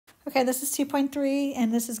Okay, this is 2.3,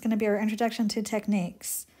 and this is going to be our introduction to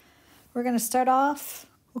techniques. We're going to start off,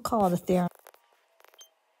 we'll call it a theorem.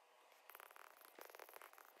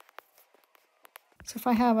 So if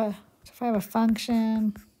I have a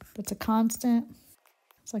function that's a constant,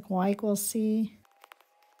 it's like y equals c.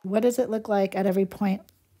 What does it look like at every point?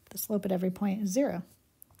 The slope at every point is 0.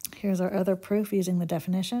 Here's our other proof using the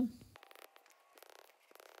definition.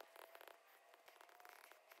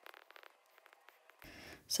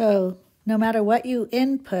 So no matter what you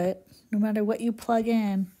input, no matter what you plug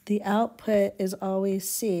in, the output is always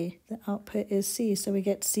c. The output is c, so we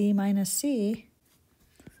get c minus c,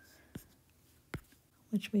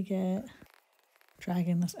 which we get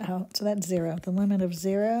dragging this out. So that's 0. The limit of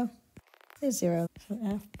 0 is 0. So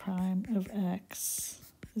f prime of x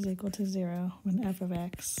is equal to 0 when f of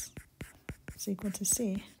x is equal to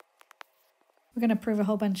c. We're going to prove a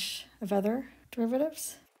whole bunch of other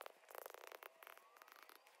derivatives.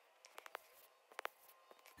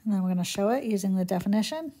 And then we're going to show it using the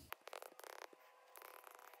definition.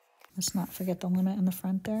 Let's not forget the limit in the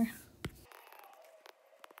front there.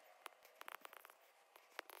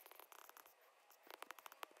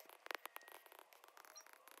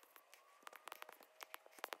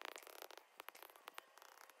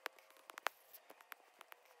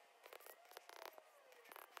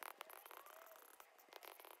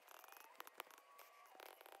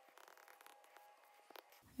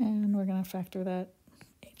 And we're going to factor that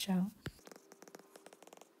h out.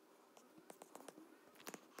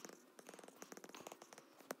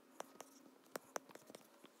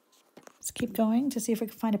 Let's keep going to see if we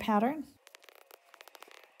can find a pattern.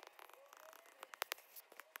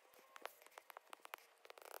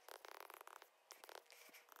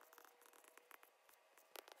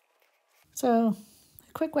 So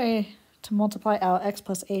a quick way to multiply out x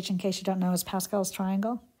plus h, in case you don't know, is Pascal's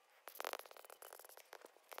triangle.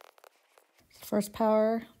 First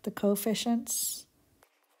power, the coefficients.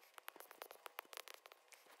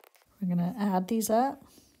 We're going to add these up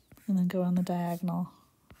and then go on the diagonal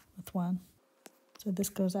with 1. So this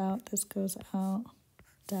goes out,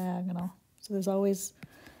 diagonal. So there's always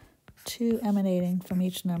 2 emanating from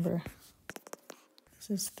each number. This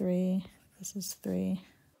is 3, this is 3,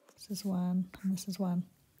 this is 1, and this is 1.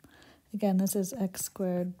 Again, this is x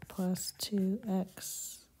squared plus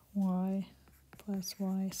 2xy plus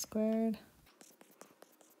y squared.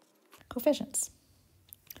 Coefficients.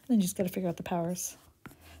 And then you just got to figure out the powers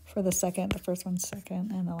for the second. The first one's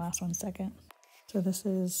second and the last one's second. So this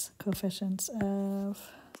is coefficients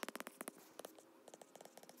of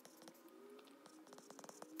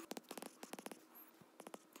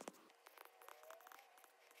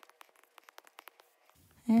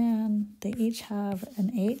and they each have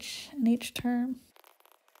an h in each term.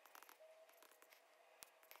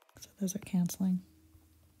 So those are canceling.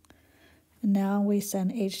 And now we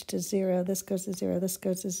send h to 0. This goes to 0, this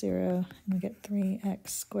goes to 0, and we get 3x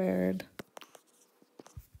squared.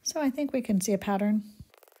 So I think we can see a pattern.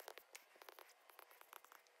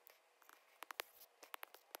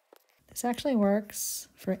 This actually works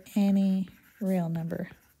for any real number.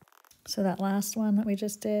 So that last one that we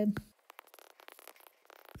just did,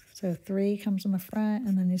 so 3 comes in the front,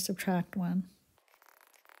 and then you subtract 1.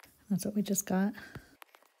 That's what we just got.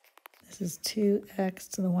 This is 2x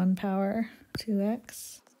to the 1 power,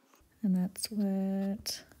 2x, and that's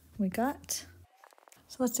what we got.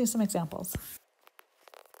 So let's do some examples.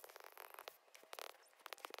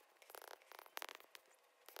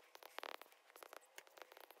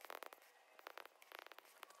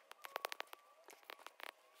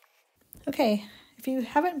 Okay, if you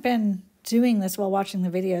haven't been doing this while watching the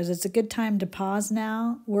videos, it's a good time to pause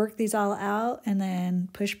now, work these all out, and then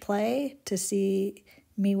push play to see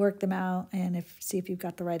me work them out and see if you've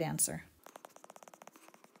got the right answer.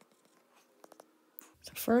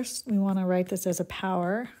 So first, we want to write this as a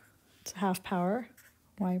power. It's a half power,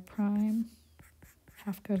 y prime.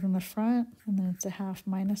 Half goes in the front, and then it's a half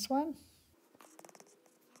minus 1.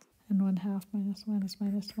 And 1/2 minus 1 is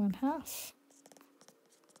minus 1/2.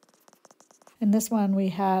 And this one we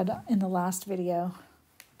had in the last video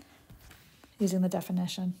using the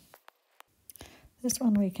definition. This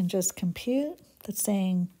one we can just compute. That's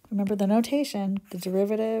saying, remember the notation, the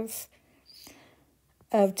derivative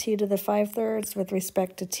of t to the 5/3 with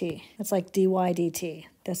respect to t. It's like dy dt.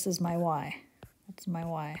 This is my y. That's my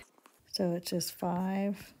y. So it's just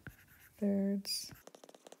 5/3.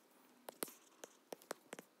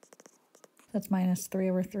 That's minus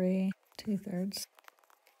 3/3, 2/3.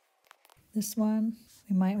 This one,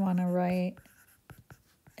 we might want to write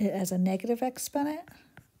it as a negative exponent.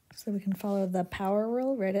 So we can follow the power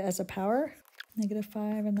rule, write it as a power.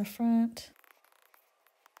 -5 in the front,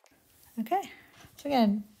 Okay, so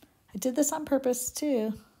again, I did this on purpose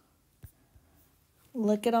too.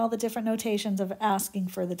 Look at all the different notations of asking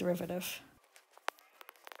for the derivative.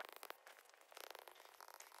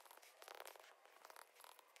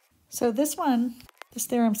 So this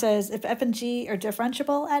theorem says if f and g are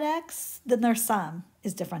differentiable at x, then their sum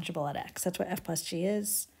is differentiable at x. That's what f plus g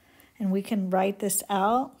is. And we can write this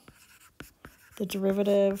out. The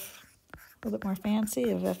derivative, a little bit more fancy,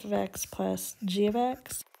 of f of x plus g of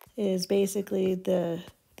x is basically the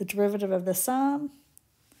derivative of the sum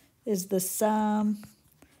is the sum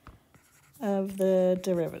of the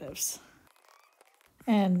derivatives.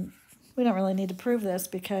 And we don't really need to prove this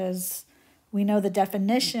because we know the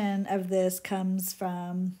definition of this comes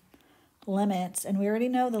from limits, and we already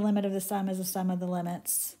know the limit of the sum is the sum of the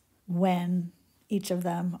limits when each of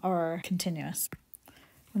them are continuous,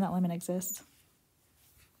 when that limit exists.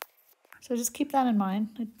 So just keep that in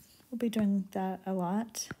mind. We'll be doing that a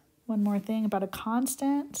lot. One more thing about a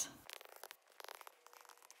constant.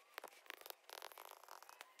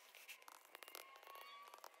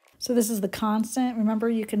 So this is the constant. Remember,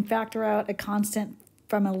 you can factor out a constant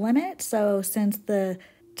from a limit. So since the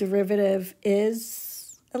derivative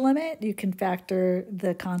is a limit, you can factor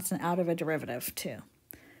the constant out of a derivative too.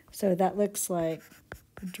 So that looks like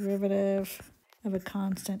the derivative of a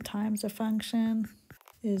constant times a function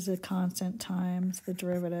is a constant times the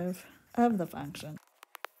derivative of the function.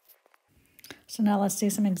 So now let's do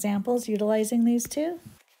some examples utilizing these two.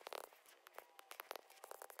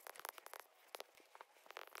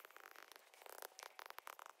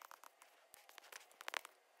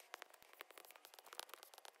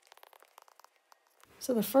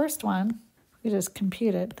 So the first one, we just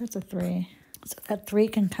compute it, that's a 3. So that 3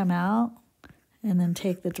 can come out and then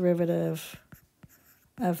take the derivative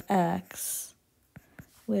of x,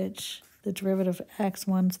 which the derivative of x,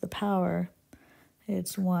 1's the power.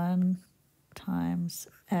 It's 1 times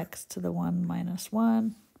x to the 1 minus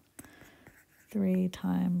 1, 3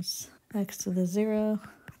 times x to the 0,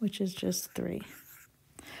 which is just 3.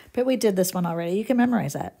 But we did this one already. You can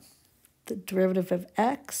memorize that. The derivative of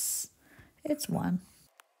x, it's 1.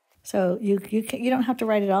 So you don't have to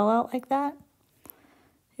write it all out like that.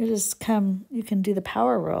 You can do the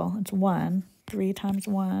power rule. It's 1, 3 times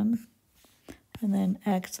 1, and then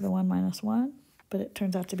x to the 1 minus 1, but it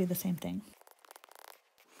turns out to be the same thing.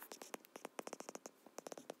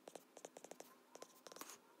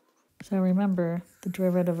 So remember, the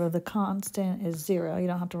derivative of the constant is 0. You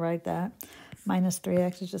don't have to write that. Minus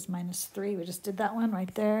 3x is just minus 3. We just did that one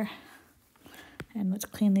right there. And let's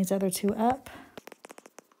clean these other two up.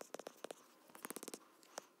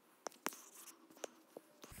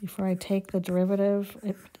 Before I take the derivative,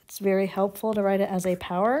 it's very helpful to write it as a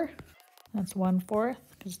power. That's 1/4,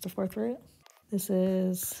 because it's the fourth root. This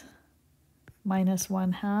is minus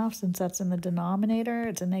 1/2, since that's in the denominator.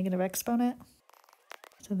 It's a negative exponent.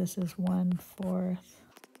 So this is 1/4.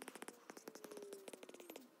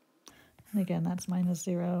 And again, that's minus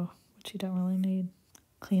 0, which you don't really need.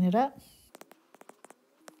 Clean it up.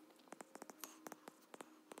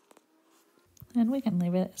 And we can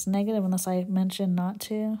leave it as negative unless I mention not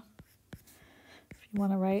to. If you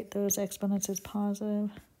want to write those exponents as positive.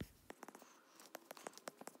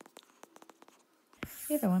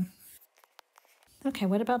 Either one. Okay,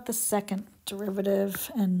 what about the second derivative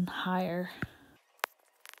and higher?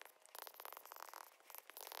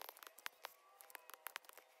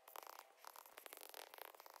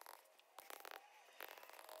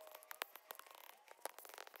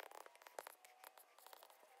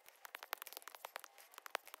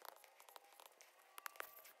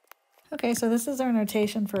 Okay, so this is our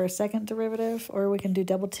notation for a second derivative, or we can do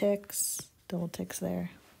double ticks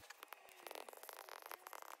there.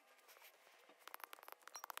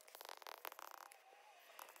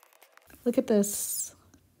 Look at this.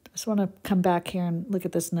 I just want to come back here and look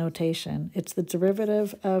at this notation. It's the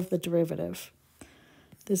derivative of the derivative.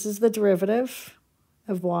 This is the derivative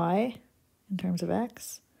of y in terms of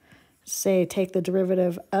x. Say, take the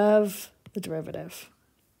derivative of the derivative.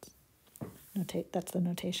 That's the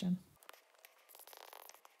notation.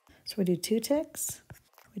 So we do 2 ticks.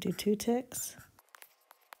 We do 2 ticks.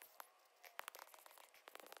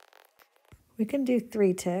 We can do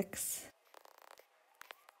 3 ticks.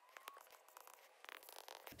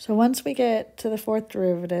 So once we get to the fourth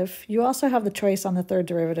derivative, you also have the choice on the third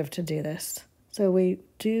derivative to do this. So we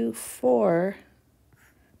do 4,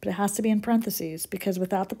 but it has to be in parentheses, because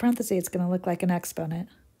without the parentheses, it's going to look like an exponent.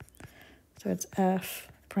 So it's f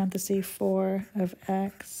parenthesis 4 of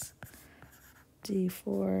x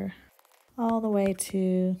d4 all the way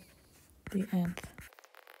to the nth.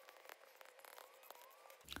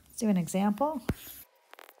 Let's do an example.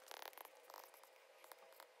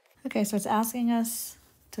 Okay, so it's asking us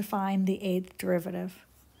to find the 8th derivative.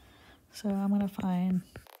 So I'm going to find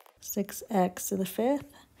 6x to the 5th.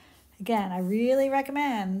 Again, I really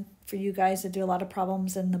recommend for you guys to do a lot of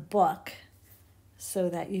problems in the book so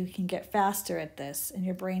that you can get faster at this and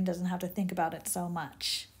your brain doesn't have to think about it so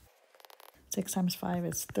much. 6 times 5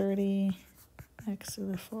 is 30, x to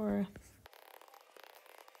the 4th.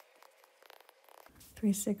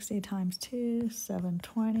 360 times 2,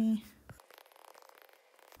 720.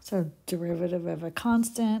 So derivative of a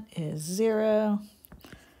constant is 0.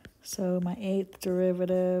 So my 8th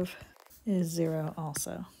derivative is 0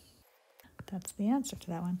 also. That's the answer to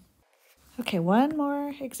that one. Okay, one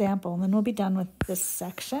more example, and then we'll be done with this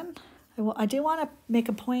section. I do want to make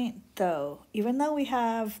a point, though. Even though we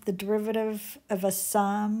have the derivative of a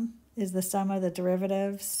sum is the sum of the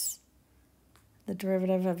derivatives, the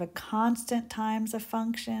derivative of a constant times a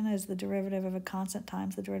function is the derivative of a constant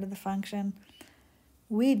times the derivative of the function,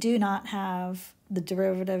 we do not have the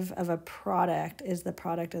derivative of a product is the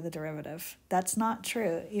product of the derivative. That's not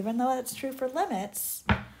true. Even though it's true for limits,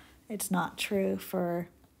 it's not true for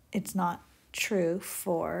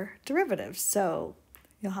derivatives. So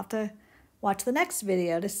you'll have to watch the next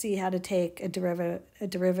video to see how to take a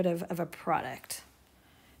derivative of a product.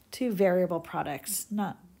 2 variable products,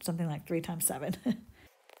 not something like 3 times 7.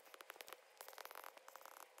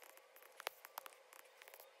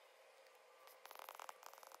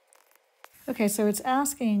 Okay, so it's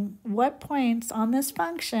asking what points on this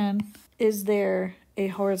function is there a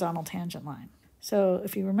horizontal tangent line? So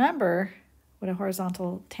if you remember what a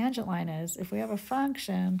horizontal tangent line is, if we have a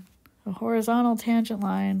function, a horizontal tangent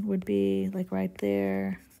line would be like right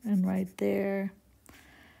there and right there,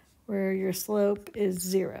 where your slope is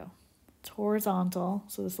 0. It's horizontal,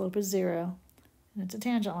 so the slope is 0, and it's a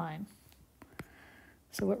tangent line.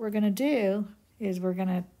 So what we're going to do is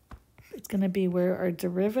it's going to be where our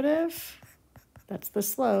derivative, that's the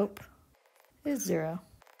slope, is 0.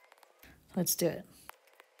 Let's do it.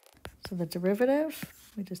 So the derivative,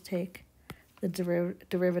 we just take the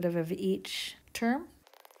derivative of each term,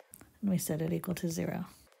 and we set it equal to 0,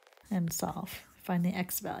 and solve. Find the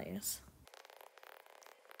x values.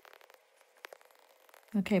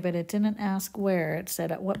 Okay, but it didn't ask where. It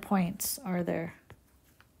said at what points are there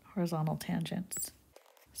horizontal tangents.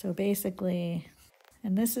 So basically,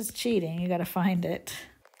 and this is cheating, you got to find it,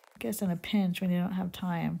 I guess in a pinch when you don't have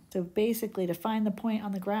time. So basically, to find the point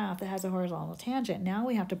on the graph that has a horizontal tangent, now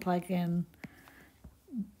we have to plug in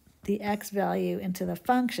the x value into the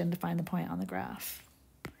function to find the point on the graph.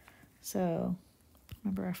 So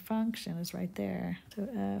remember, our function is right there. So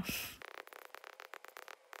f,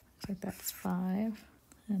 looks like that's 5.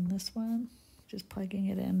 And this one, just plugging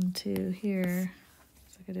it into here.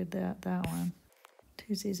 Looks like I did that one. 2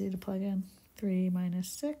 is easy to plug in. 3 minus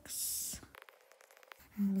 6.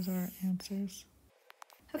 And those are our answers.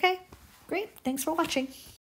 Okay, great. Thanks for watching.